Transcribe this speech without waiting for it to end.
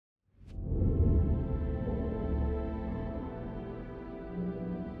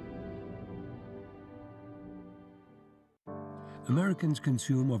Americans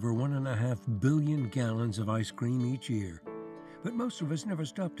consume over 1.5 billion gallons of ice cream each year. But most of us never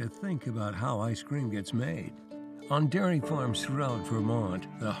stop to think about how ice cream gets made. On dairy farms throughout Vermont,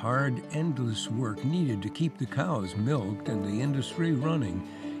 the hard, endless work needed to keep the cows milked and the industry running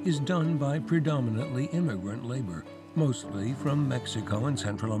is done by predominantly immigrant labor, mostly from Mexico and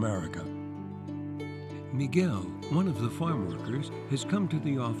Central America. Miguel, one of the farm workers, has come to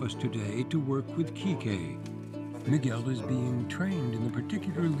the office today to work with Kike. Miguel is being trained in the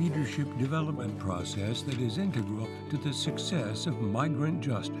particular leadership development process that is integral to the success of Migrant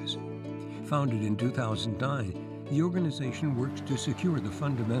Justice. Founded in 2009, the organization works to secure the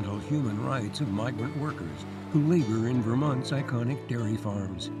fundamental human rights of migrant workers who labor in Vermont's iconic dairy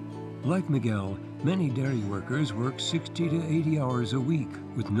farms. Like Miguel, many dairy workers work 60 to 80 hours a week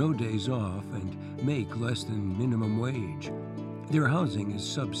with no days off and make less than minimum wage. Their housing is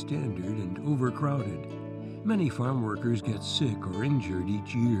substandard and overcrowded. Many farm workers get sick or injured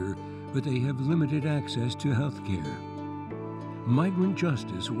each year, but they have limited access to health care. Migrant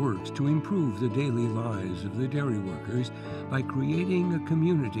Justice works to improve the daily lives of the dairy workers by creating a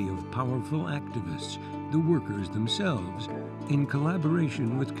community of powerful activists, the workers themselves, in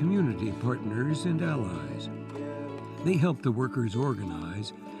collaboration with community partners and allies. They help the workers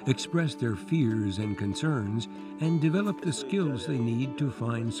organize, express their fears and concerns, and develop the skills they need to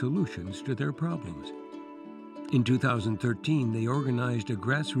find solutions to their problems. In 2013, they organized a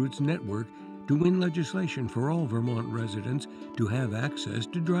grassroots network to win legislation for all Vermont residents to have access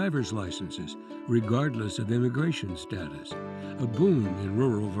to driver's licenses, regardless of immigration status, a boon in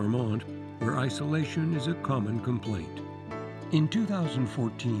rural Vermont where isolation is a common complaint. In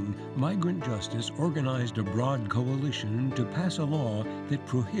 2014, Migrant Justice organized a broad coalition to pass a law that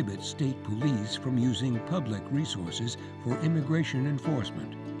prohibits state police from using public resources for immigration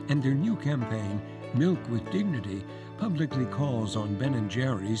enforcement, and their new campaign, Milk with Dignity, publicly calls on Ben &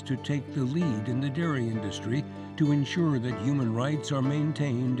 Jerry's to take the lead in the dairy industry to ensure that human rights are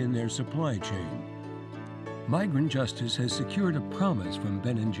maintained in their supply chain. Migrant Justice has secured a promise from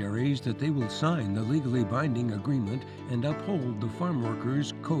Ben & Jerry's that they will sign the legally binding agreement and uphold the farm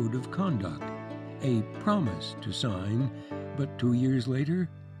workers' code of conduct. A promise to sign, but 2 years later,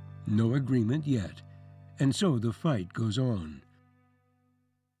 no agreement yet. And so the fight goes on.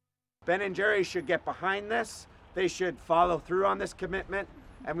 Ben & Jerry's should get behind this. They should follow through on this commitment.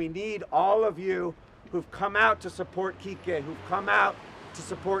 And we need all of you who've come out to support Kike, who've come out to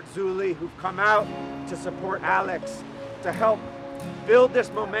support Zuli, who've come out to support Alex, to help build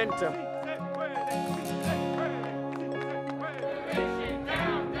this momentum.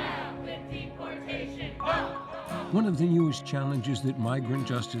 One of the newest challenges that Migrant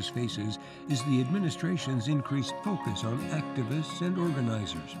Justice faces is the administration's increased focus on activists and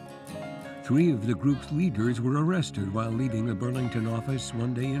organizers. 3 of the group's leaders were arrested while leaving the Burlington office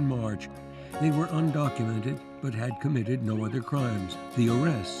one day in March. They were undocumented, but had committed no other crimes. The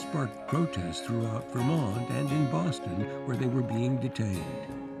arrests sparked protests throughout Vermont and in Boston, where they were being detained.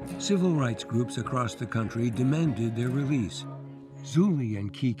 Civil rights groups across the country demanded their release. Zuli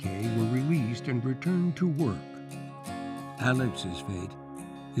and Kike were released and returned to work. Alex's fate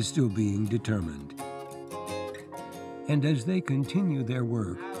is still being determined. And as they continue their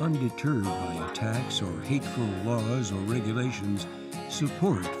work, undeterred by attacks or hateful laws or regulations,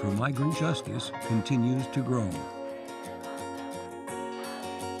 support for Migrant Justice continues to grow.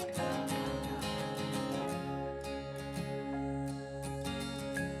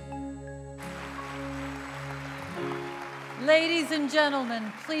 Ladies and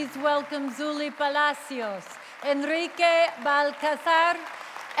gentlemen, please welcome Zuli Palacios, Enrique Balcazar,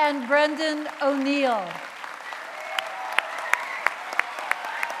 and Brendan O'Neill.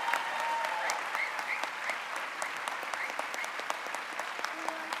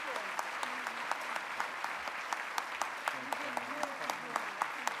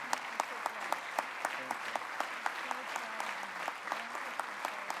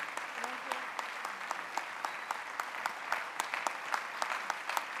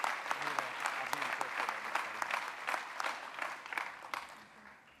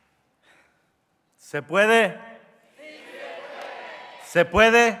 ¿Se puede? Sí, se puede. ¿Se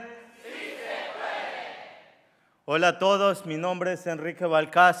puede? Sí, se puede. Hola a todos, mi nombre es Enrique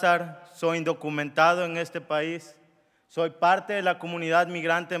Balcázar, soy indocumentado en este país, soy parte de la comunidad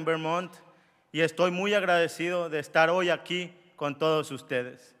migrante en Vermont y estoy muy agradecido de estar hoy aquí con todos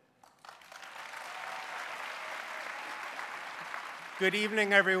ustedes. Good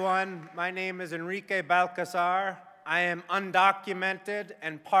evening, everyone. My name is Enrique Balcazar. I am undocumented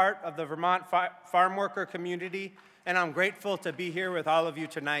and part of the Vermont farm worker community, and I'm grateful to be here with all of you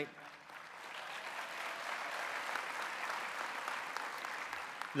tonight.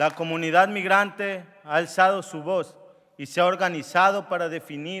 La comunidad migrante ha alzado su voz y se ha organizado para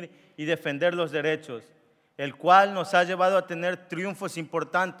definir y defender los derechos, el cual nos ha llevado a tener triunfos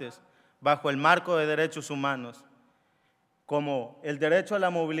importantes bajo el marco de derechos humanos, como el derecho a la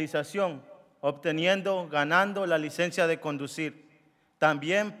movilización, ganando la licencia de conducir,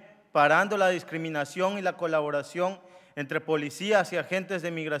 también parando la discriminación y la colaboración entre policías y agentes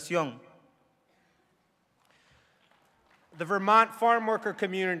de migración. The Vermont farm worker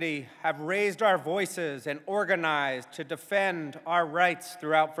community have raised our voices and organized to defend our rights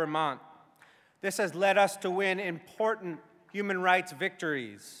throughout Vermont. This has led us to win important human rights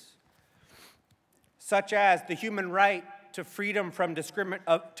victories, such as the human right to freedom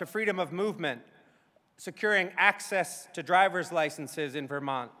of movement, securing access to driver's licenses in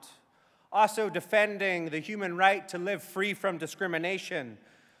Vermont, also defending the human right to live free from discrimination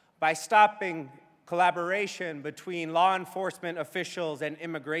by stopping collaboration between law enforcement officials and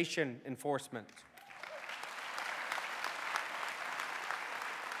immigration enforcement.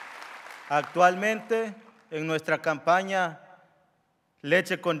 Actualmente, en nuestra campaña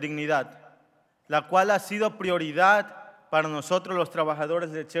Leche con Dignidad, la cual ha sido prioridad para nosotros los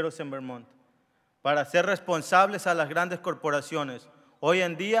trabajadores lecheros en Vermont, para ser responsables a las grandes corporaciones. Hoy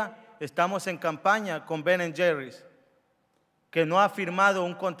en día estamos en campaña con Ben & Jerry's, que no ha firmado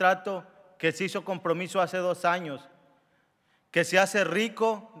un contrato que se hizo compromiso hace 2 años, que se hace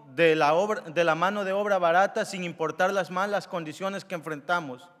rico de la mano de obra barata sin importar las malas condiciones que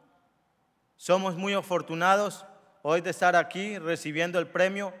enfrentamos. Somos muy afortunados hoy de estar aquí recibiendo el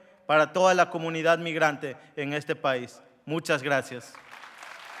premio para toda la comunidad migrante en este país. Muchas gracias.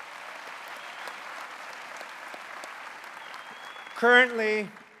 Currently,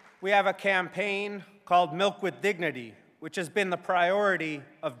 we have a campaign called Milk with Dignity, which has been the priority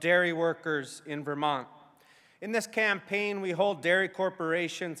of dairy workers in Vermont. In this campaign, we hold dairy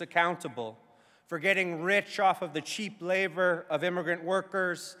corporations accountable for getting rich off of the cheap labor of immigrant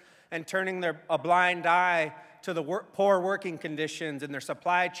workers and turning a blind eye to the poor working conditions in their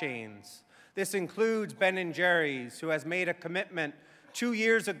supply chains. This includes Ben & Jerry's, who has made a commitment 2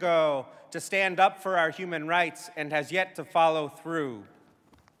 years ago to stand up for our human rights and has yet to follow through.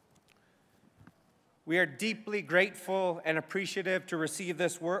 We are deeply grateful and appreciative to receive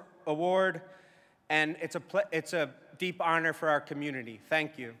this award, and it's a deep honor for our community.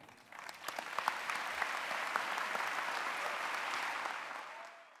 Thank you.